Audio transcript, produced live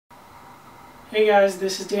Hey guys,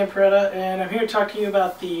 this is Dan Peretta, and I'm here to talk to you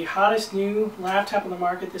about the hottest new laptop on the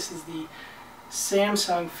market. This is the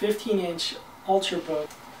Samsung 15-inch ultrabook.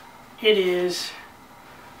 It's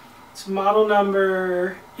model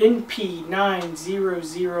number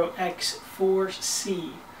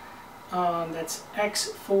NP900x4c. That's X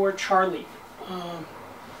for Charlie.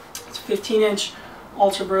 It's a 15-inch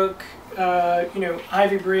ultrabook.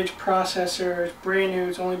 Ivy Bridge processor. It's brand new.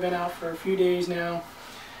 It's only been out for a few days now.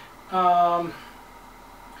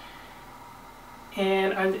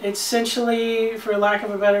 And essentially, for lack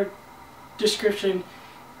of a better description,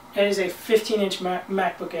 it is a 15-inch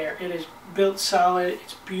MacBook Air. It is built solid,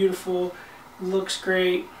 it's beautiful, looks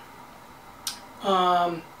great.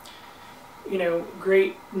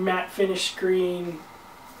 Great matte finish screen,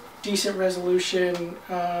 decent resolution.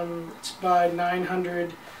 It's by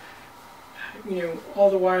 900. All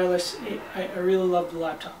the wireless. I really love the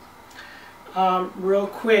laptop. Real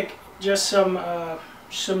quick, just some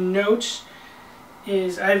notes.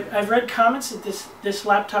 I've read comments that this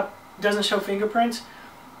laptop doesn't show fingerprints.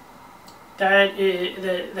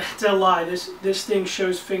 That's a lie. This thing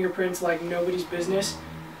shows fingerprints like nobody's business.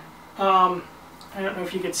 I don't know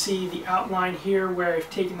if you could see the outline here where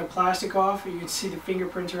I've taken the plastic off. You can see the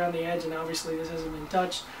fingerprints around the edge, and obviously this hasn't been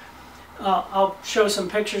touched. I'll show some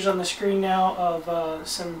pictures on the screen now of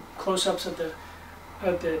some close-ups of the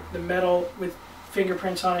metal with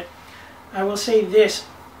fingerprints on it. I will say this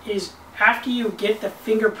is, after you get the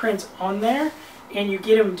fingerprints on there and you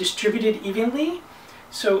get them distributed evenly,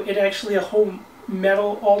 so it actually, the whole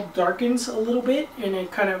metal all darkens a little bit and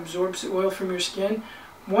it kind of absorbs the oil from your skin.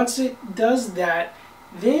 Once it does that,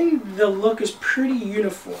 then the look is pretty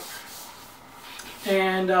uniform,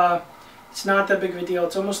 and it's not that big of a deal.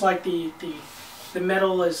 It's almost like the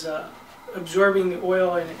metal is absorbing the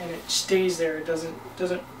oil and it stays there. It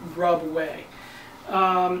doesn't rub away.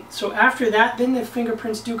 So after that, then the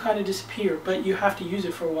fingerprints do kind of disappear, but you have to use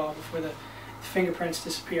it for a while before the fingerprints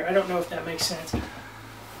disappear. I don't know if that makes sense. Let's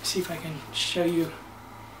see if I can show you. I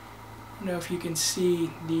don't know if you can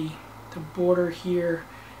see the border here,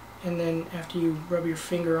 and then after you rub your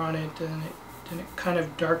finger on it, then it kind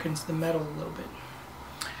of darkens the metal a little bit.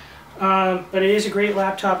 But it is a great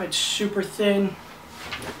laptop. It's super thin.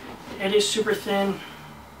 It is super thin.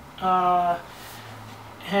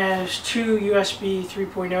 Has two USB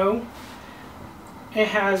 3.0. It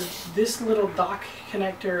has this little dock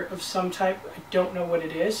connector of some type. I don't know what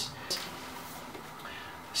it is.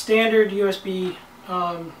 Standard USB,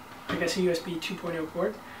 I guess a USB 2.0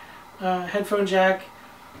 port. Headphone jack,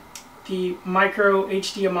 the micro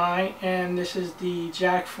HDMI, and this is the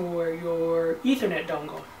jack for your Ethernet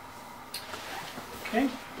dongle. Okay.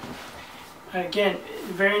 Again,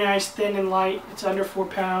 very nice, thin and light. It's under 4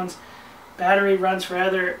 pounds. Battery runs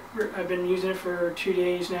forever. I've been using it for 2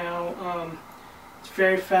 days now. It's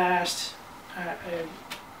very fast. I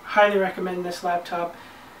highly recommend this laptop.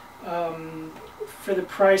 For the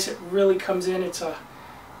price it really comes in, for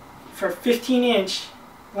a 15-inch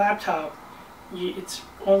laptop, it's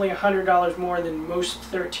only $100 more than most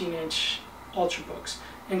 13-inch ultrabooks,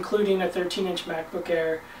 including a 13-inch MacBook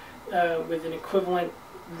Air with an equivalent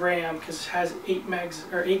RAM, because it has 8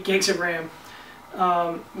 gigs of RAM.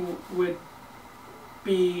 Would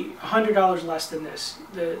be $100 less than this,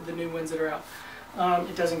 the new ones that are out.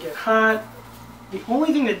 It doesn't get hot. The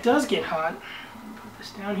only thing that does get hot, put this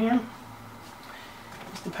down here,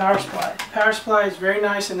 is the power supply. The power supply is very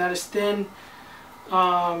nice and that is thin.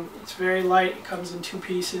 It's very light. It comes in 2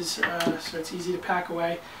 pieces, so it's easy to pack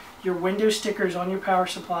away. Your window sticker is on your power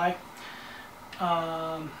supply.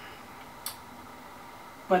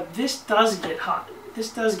 But this does get hot. This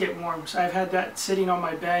does get warm. So I've had that sitting on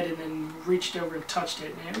my bed and then reached over and touched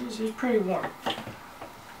it, and it was pretty warm.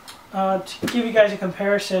 To give you guys a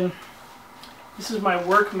comparison, this is my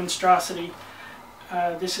work monstrosity.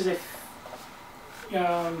 This is a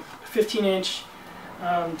 15-inch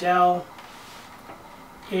Dell,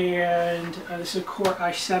 and this is a Core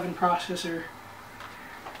i7 processor.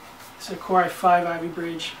 This is a Core i5 Ivy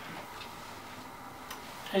Bridge.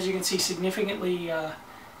 As you can see, significantly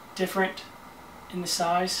different in the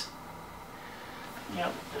size.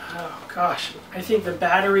 Yep. Oh gosh, I think the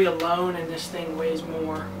battery alone in this thing weighs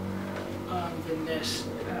more than this.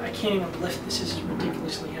 I can't even lift this. This is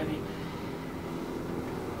ridiculously heavy.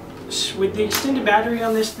 With the extended battery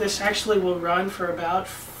on this actually will run for about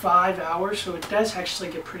 5 hours, so it does actually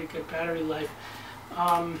get pretty good battery life.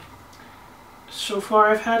 So far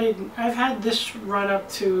I've had this run up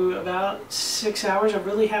to about 6 hours. I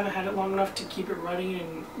really haven't had it long enough to keep it running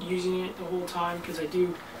and using it the whole time, because I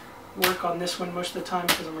do work on this one most of the time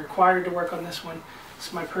because I'm required to work on this one.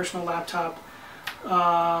 It's my personal laptop.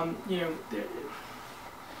 You know,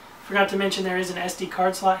 forgot to mention there is an SD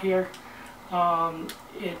card slot here.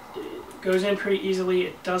 It goes in pretty easily.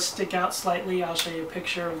 It does stick out slightly. I'll show you a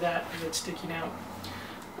picture of that of it sticking out.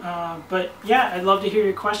 But yeah, I'd love to hear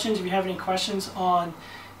your questions. If you have any questions on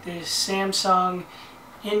the Samsung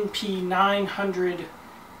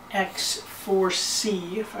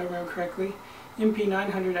NP900x4c, if I remember correctly,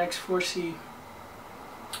 NP900x4c.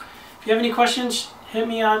 If you have any questions, hit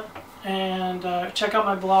me up and check out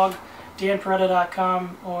my blog,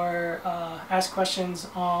 danperetta.com, or ask questions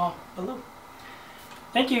below.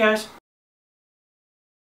 Thank you guys.